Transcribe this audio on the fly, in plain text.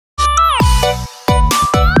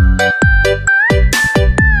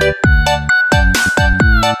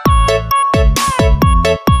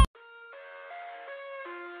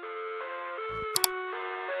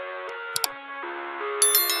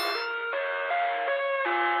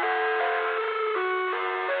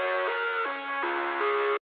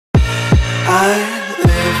I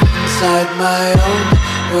live inside my own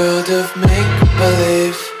world of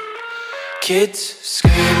make-believe. Kids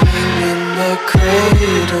screaming in the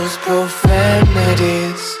cradles,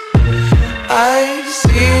 profanities. I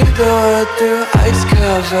see the world through ice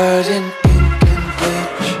covered in ink and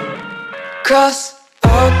bleach. Cross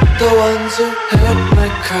out the ones who heard my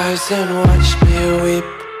cries and watched me weep.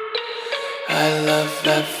 I love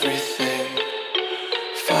everything.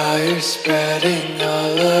 Fire spreading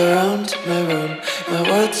all around my room. My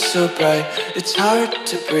world's so bright, it's hard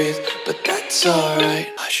to breathe, but that's alright.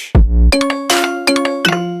 Hush.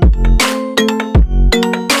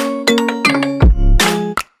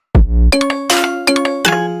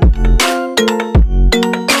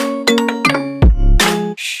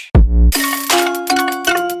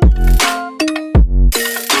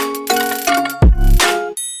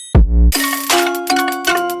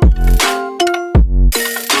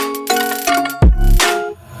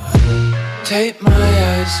 Take my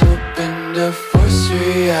eyes open to force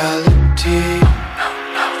reality.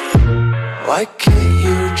 Why can't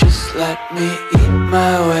you just let me eat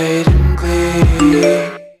my weight in glee?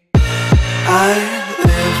 I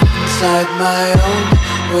live inside my own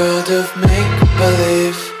world of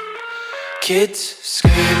make-believe. Kids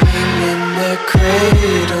screaming in their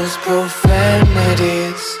cradles,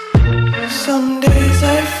 profanities. Some days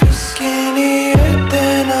I feel skinnier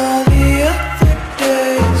than all the other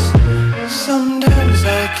days. Sometimes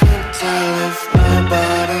I can't tell if my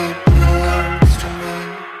body belongs to me.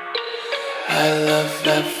 I love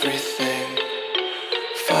everything.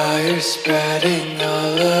 Fire spreading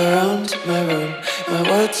all around my room. My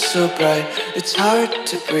world's so bright, it's hard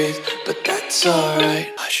to breathe, but that's alright.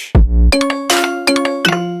 Hush.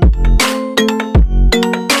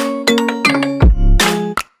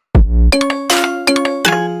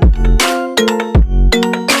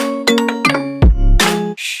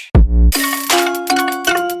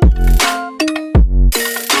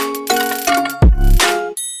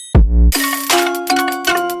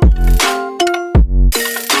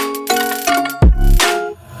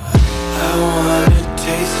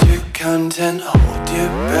 Content, hold your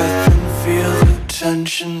breath and feel the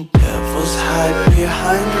tension. Devils hide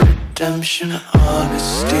behind redemption.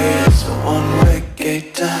 Honesty is a one-way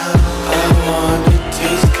gate to hell. I wanna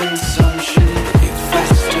taste consumption, breathe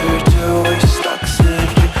faster to waste oxygen.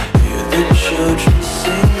 Hear the children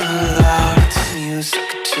sing aloud. It's music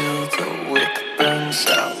till the wick burns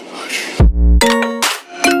out.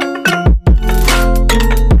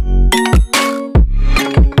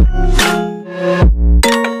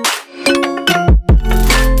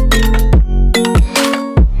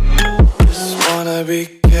 Be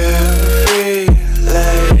carefree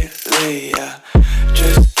lately, yeah.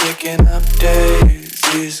 Just kicking up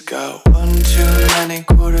daisies. Got one too many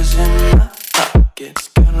quarters in my pockets.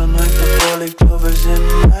 Counting like the 4-leaf clovers in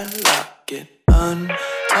my locket.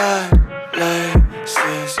 Untied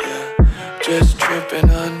laces, yeah. Just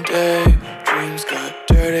tripping on daydreams. Got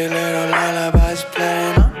dirty little lullabies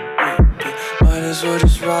playing on repeat. Might as well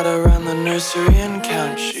just ride around the nursery and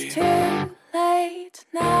count sheep. Late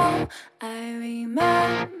now, I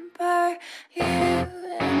remember you and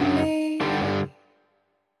me,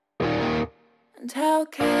 and how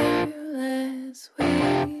careless we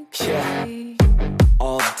could be.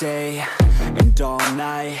 All day and all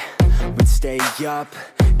night, we'd stay up,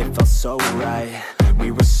 it felt so right.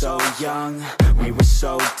 We were so young, we were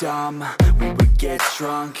so dumb. We would get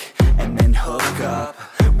drunk and then hook up.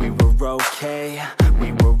 We were okay,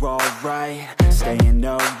 we were alright, staying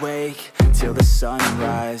awake till the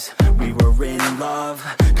sunrise. We were in love,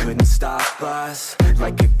 couldn't stop us.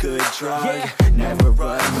 Like a good drug, never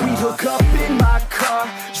enough. We'd hook up in my car,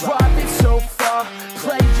 driving so far.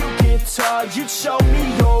 Play your guitar, you'd show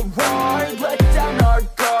me your art. Let down our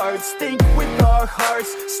guards, think with our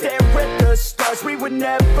hearts. Stare at the stars, we were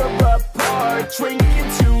never apart. Drinking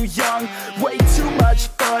too young, way too much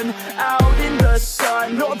fun. Out in the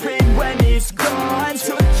sun, orbit when it's gone.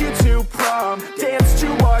 Took you to prom, dance to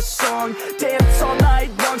our song. Dance all night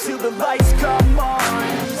long till the lights come on.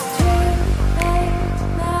 It's too late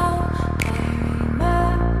now, I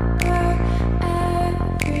remember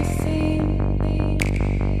everything,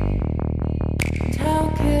 and how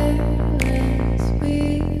careless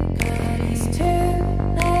we got. It's too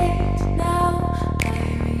late now, I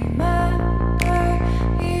remember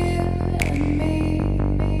you and me,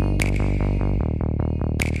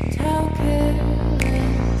 and how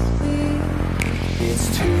careless we got. It's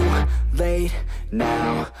too late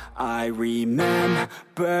now, I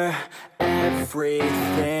remember everything,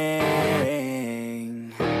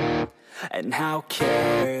 and how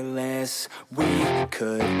careless we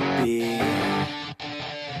could be.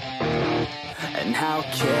 and how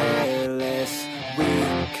careless we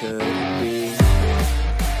could be,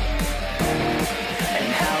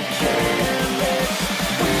 and how careless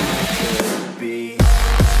we could be.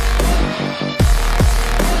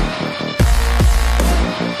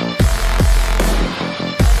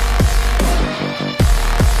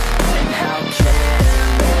 And how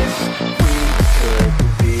careless we could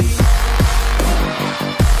be.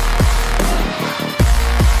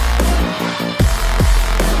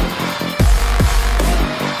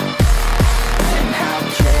 And how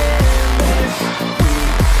careless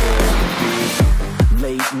we could be.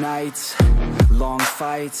 Late nights, long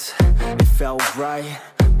fights, it felt right,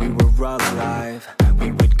 we were alive.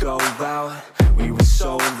 We would go out, we were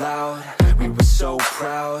so loud, we were so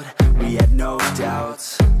proud, we had no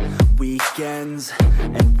doubts. Weekends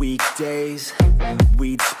and weekdays,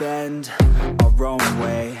 we'd spend our own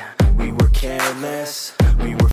way. We were careless,